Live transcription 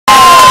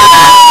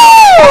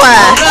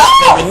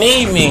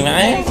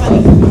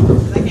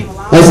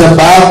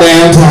about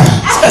damn time.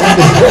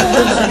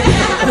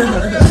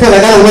 I feel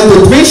like I went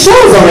through 3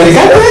 shows already.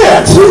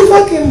 Goddamn,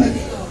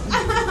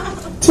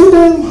 2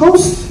 damn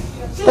hosts,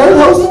 3rd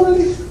host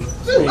already.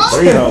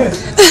 3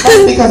 hosts.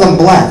 Because I'm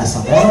black or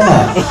something. I don't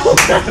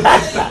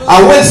know.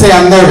 I would say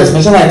I'm nervous,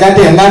 but you're like,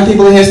 goddamn, 9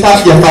 people in here.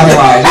 Stop your fucking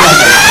lies.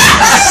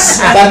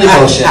 Stop your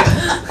bullshit.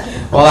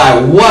 Well,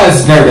 I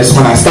was nervous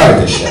when I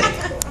started this shit.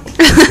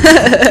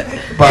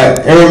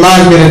 But it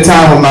reminds me of the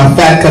time when my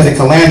fat cousin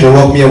Calandra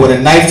woke me up with a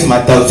knife to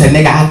my throat and said,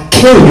 nigga, I'll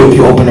kill you if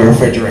you open the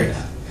refrigerator.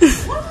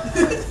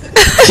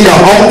 She's the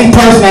only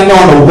person I know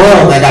in the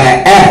world that got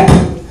an app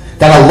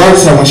that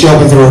alerts her when she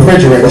opens the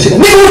refrigerator. She goes,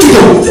 nigga, what you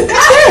doing?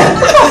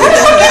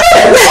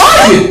 Where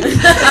are you?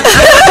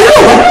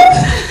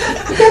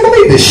 I can't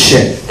believe this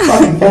shit.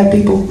 Fucking fat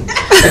people.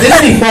 If there's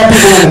any fat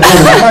people in the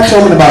room, I'm not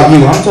talking about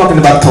you, I'm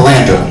talking about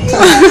Calandra.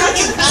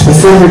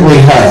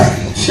 Specifically her.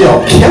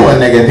 She'll kill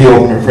a nigga if he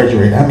open the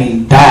refrigerator. I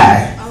mean,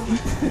 die.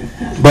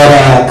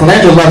 But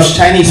Calandra loves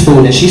Chinese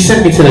food, and she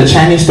sent me to the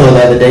Chinese store the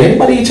other day.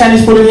 Anybody eat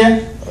Chinese food in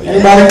here?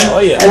 Anybody? Oh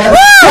yeah. You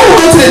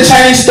go to the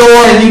Chinese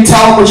store and you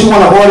tell them what you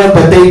want to order,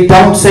 but they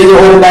don't say your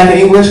order back in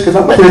English. Because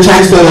I went to the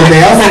Chinese store the other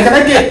day. I was like, can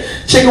I get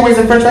chicken wings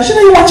and french fries? She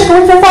said, you want chicken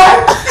wings and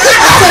fries? I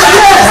said,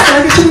 yes. Can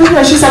I get chicken wings and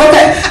fries? She said,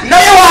 okay. No,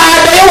 you want,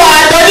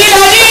 doggy.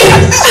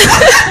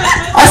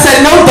 I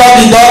said, no,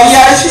 doggy.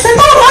 She said,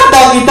 no, not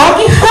doggy.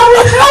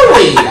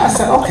 Hurry. I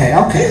said, okay.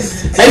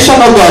 Make sure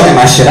no dog in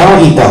my shit. I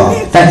don't eat dog.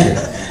 Thank you.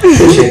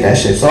 Appreciate that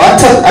shit. So I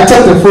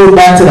took the food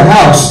back to the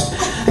house.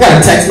 I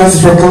got a text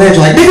message from Calandra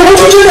like, nigga, what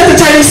you doing at the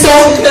Chinese store?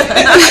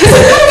 I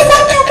said, how the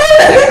fuck you know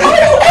that? Where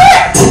you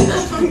at?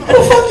 How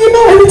the fuck you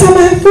know every time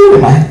I have food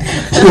in my hand?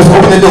 She goes,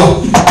 open the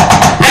door.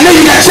 I know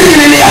you got chicken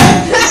in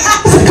there.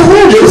 I said,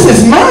 Calandra, this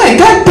is mine.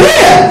 God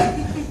damn.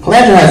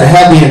 Calandra has a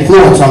heavy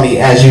influence on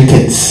me, as you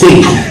can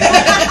see.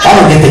 I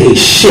don't get to eat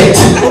shit.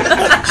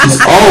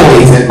 She's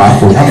always in my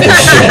food. I'm the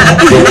shit.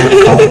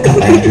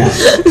 Calandra.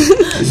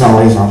 She's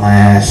always on my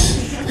ass.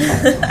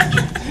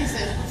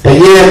 But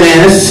yeah,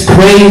 man, this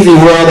crazy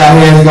world out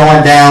here is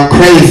going down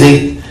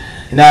crazy.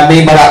 You know what I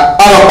mean? But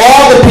out of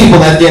all the people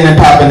that's getting it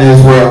popping in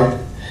this world,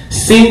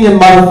 senior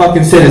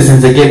motherfucking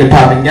citizens are getting it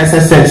popping. Yes,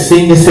 I said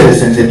senior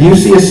citizens. If you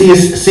see a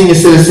senior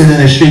citizen in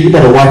the street, you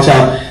better watch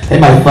out. They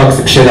might fuck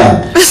some shit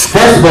up.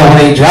 First of all,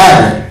 when they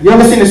driving, you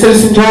ever seen a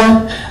citizen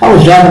drive? I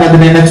was driving the other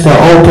day next to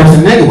an old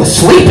person. The nigga was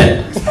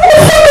sleeping. What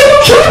the fuck are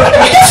you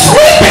driving? You're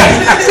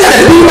sleeping.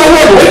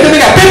 Wake the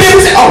nigga up.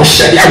 Oh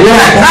shit, yeah,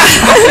 right.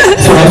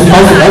 So that's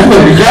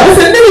what we drive. I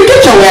said, nigga,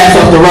 get your ass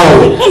off the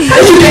road. How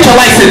did you get your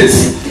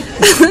license?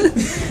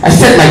 I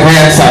said my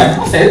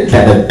grandson. I said,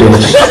 that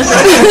bitch.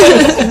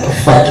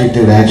 Fuck you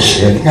do that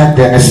shit. God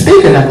damn it.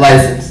 Speaking of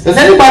license, does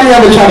anybody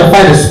ever try to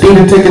fight a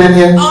speeding ticket in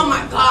here? Oh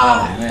my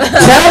god.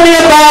 Tell me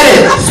about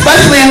it.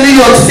 Especially in New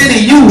York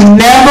City, you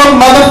never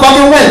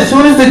motherfucking win. As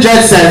soon as the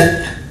judge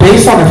says,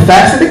 based on the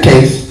facts of the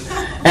case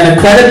and the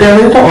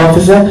credibility of the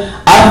officer,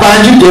 I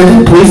find you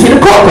guilty, please see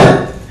the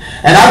courtroom.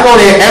 And I go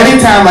there every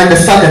time like the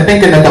sucker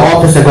thinking that the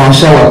officer gonna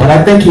show up. But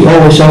I think he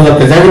always shows up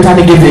because every time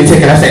he gives me a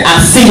ticket, I say,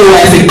 I'll see your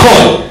ass in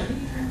court.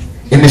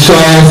 And the show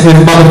ass, his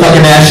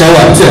motherfucking ass show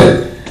up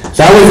too.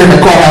 So I was in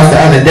the courthouse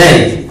the other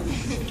day,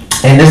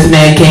 and this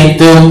man came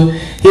through.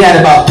 He had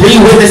about 3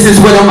 witnesses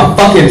with him, a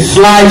fucking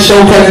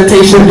slideshow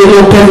presentation,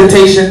 video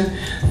presentation.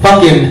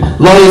 Fucking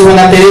lawyers went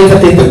up there, they was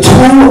up there for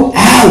 2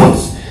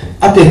 hours.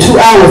 Up there 2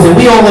 hours, and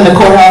we all in the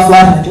courthouse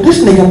laughing. This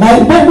nigga,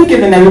 man, we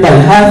giving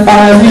everybody high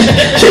fives,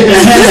 shaking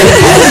their hands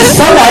like,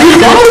 somebody's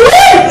gonna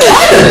win.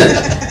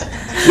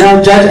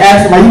 Now, judge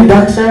asked him, are you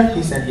done, sir?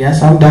 He said,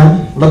 yes, I'm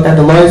done. Looked at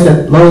the lawyer,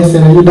 said,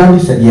 are you done?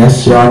 He said,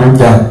 yes, Your Honor, I'm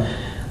done.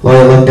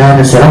 Lawyer looked down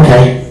and said,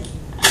 okay,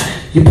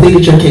 you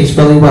pleaded your case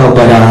really well,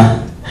 but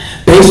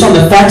based on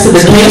the facts of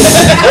the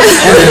case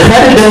and the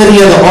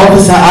credibility of the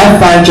officer, I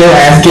find your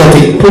ass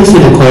guilty. Please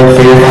see the clerk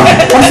for your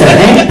honor. I said,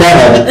 ain't that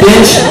a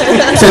bitch?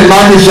 I said,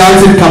 Marcus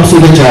Johnson, come see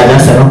the judge. I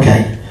said,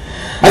 okay.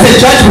 I said,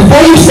 Judge,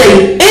 before you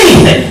say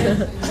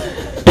anything,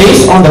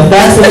 based on the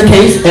facts of the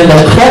case and the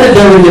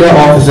credibility of the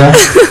officer,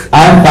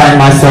 I find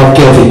myself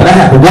guilty. But I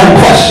have one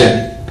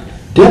question.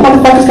 Do you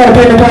motherfuckers got a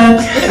payment plan?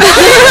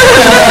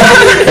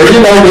 If you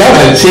know me, I'm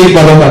a cheap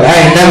motherfucker.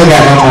 I ain't never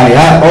got no money.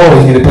 I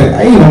always need to pay.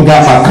 I even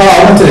got my car.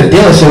 I went to the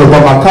dealership and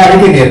bought my car.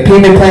 They gave me a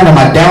payment plan on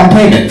my down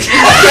payment.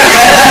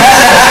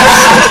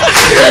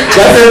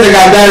 My sister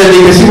got mad at me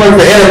because she worked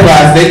for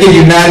Enterprise. They give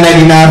you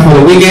 $9.99 for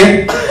the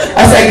weekend.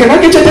 I said, can I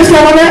get your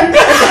discount on that?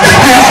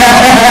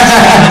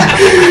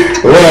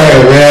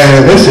 Word,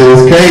 man. This shit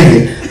was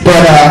crazy.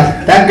 But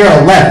that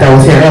girl left that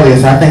was here earlier,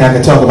 so I think I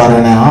could talk about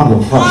her now. I don't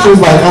give a fuck. She was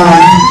like,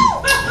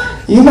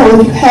 you know,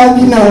 if you have,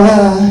 you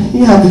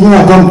have to,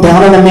 go down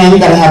on a man, you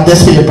gotta have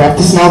this for your breath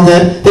to smell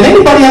good. Did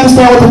anybody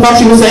understand what the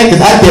fuck she was saying? Because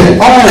I didn't.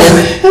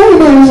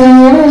 Everybody was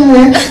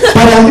saying,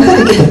 but you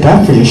gotta get the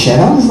breath for your shit.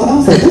 I was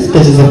like, this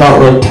bitch is about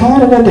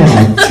retarded or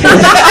damn.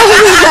 Oh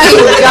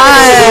my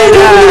god.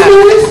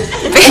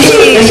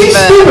 Is she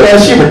stupid or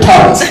is she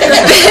retarded?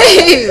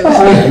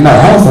 No,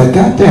 I was like,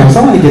 God damn,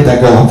 somebody get that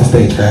girl off the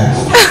stage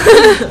fast.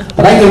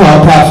 But I give her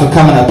a props for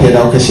coming up here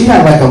though, because she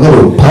had like a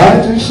little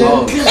pudge and shit.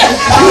 She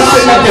was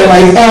sitting up there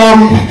like,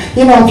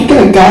 you know, if you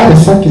get a guy to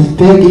suck his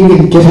dick, you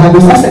can get her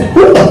this. I said,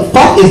 who the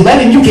fuck is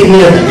letting you get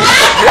near me?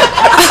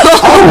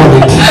 I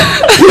want it.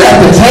 You have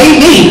to pay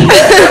me.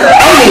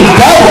 I mean,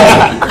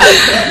 double.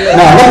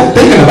 Nah, I wasn't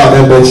thinking about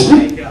that bitch.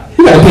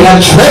 You gotta pay that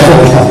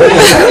triple.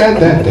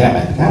 God damn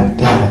it. God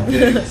damn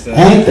it.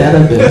 Ain't that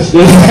a bitch?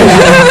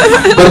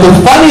 But the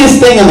funniest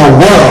thing in the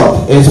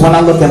world is when I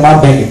look at my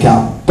bank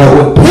account. But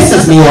what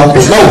pisses me off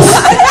the most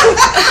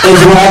is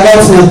when I go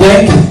to the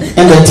bank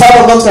and the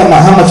teller looks at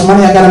how much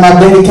money I got in my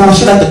bank account.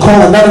 She'd have to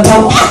call another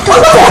teller.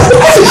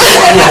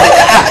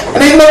 And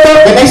they look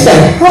up and they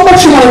say, how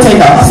much you want to take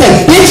out? I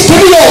said, bitch,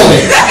 give me all of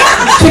it.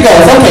 She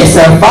goes, okay,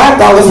 sir,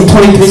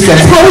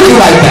 $5.23. How would you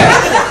like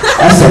that?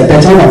 I said,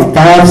 bitch, I want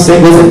 5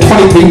 singles and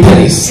 23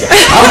 pennies.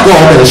 I'm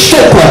going to the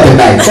strip club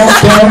tonight.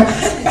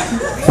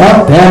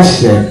 Fuck that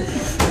shit.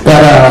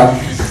 But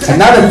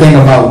another thing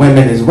about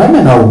women is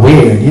women are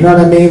weird. You know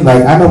what I mean?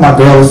 Like, I know my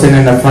girl is sitting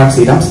in the front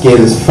seat. I'm scared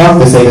as fuck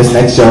to say this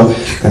next show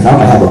because I'm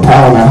going to have a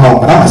problem at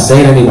home. But I'm going to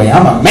say it anyway.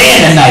 I'm a man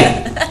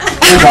tonight.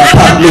 You're going to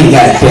pump me,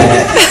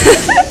 goddammit.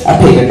 I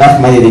paid enough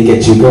money to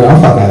get you, girl.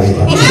 Fuck out of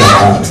here.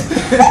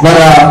 But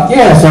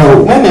yeah,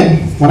 so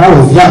women, when I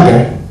was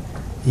younger,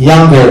 they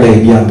used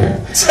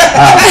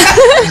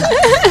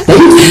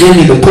to give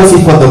me the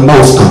pussy for the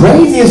most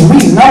craziest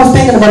reason. I was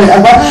thinking about it.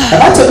 If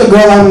I took a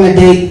girl out on a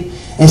date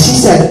and she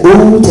said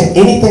ooh to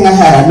anything I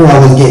had, I knew I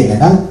was getting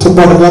it. I took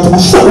the girl to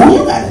my shit. Ooh,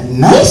 you got a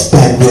nice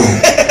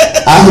bedroom.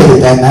 I hit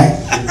it that night.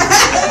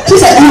 She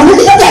said, ooh,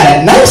 you got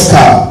a nice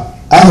car.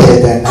 I hit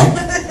it that night.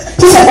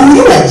 She said, ooh,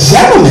 you a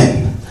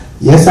gentleman.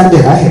 Yes, I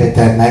did. I hit it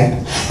that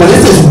night. But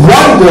there's this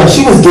one girl.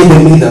 She was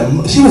giving me the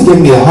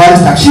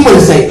hardest time. She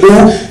wouldn't say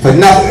ooh for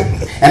nothing.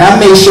 And I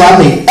made sure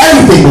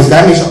everything was good.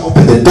 I made sure I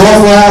opened the door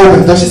for her.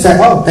 Opened the door. She said,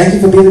 oh, thank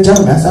you for being a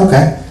gentleman. I said,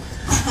 okay.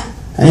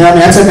 And you know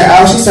what I mean? I took her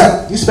out. She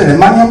said, you spending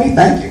money on me?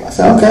 Thank you. I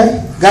said, okay.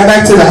 Got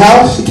back to the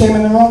house. She came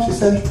in the room. She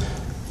said,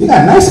 you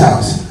got a nice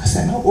house. I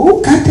said, no.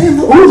 Ooh,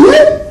 goddamn. Ooh,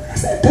 yeah. I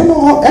said, damn,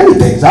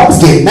 everything. So I was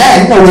getting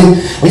mad. You know,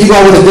 when you go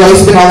out with a girl, you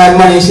spend all that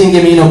money and she ain't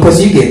give me no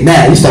pussy, you get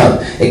mad. You start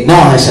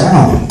ignoring that shit. I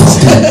don't want to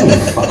leave me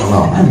the fuck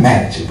alone. I'm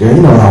mad at you, girl. You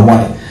know what I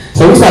wanted.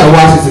 So we started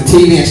watching some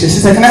TV and shit. She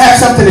said, can I have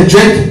something to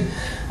drink?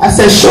 I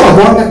said, sure,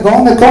 go in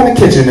the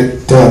kitchen.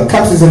 The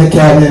cups is in the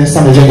cabinet and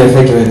something to drink in the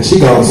refrigerator. She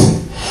goes,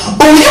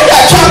 oh, you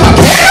got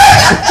Tropicana?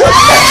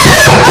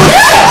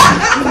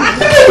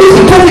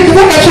 You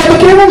got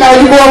Tropicana? Now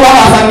you go in my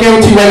house, I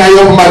guarantee right now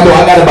you open my door,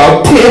 I got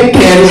about 10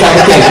 cans of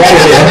Tropicana right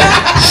in there.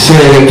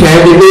 Shit,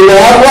 can't be me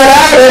now, what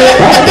out of it?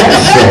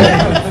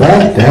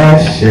 Fuck that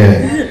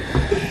shit.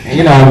 And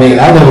you know what I mean,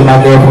 I live with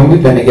my girlfriend, we've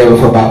been together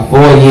for about 4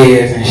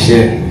 years and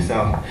shit.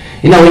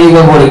 You know, when you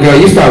live with a girl,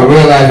 you start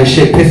realizing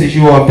shit pisses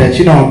you off that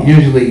you don't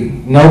usually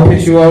know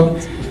piss you off.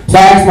 So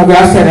I asked my girl,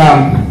 I said,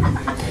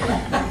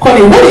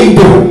 Courtney, what are you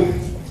doing?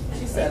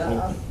 She said,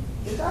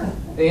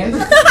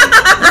 dancing.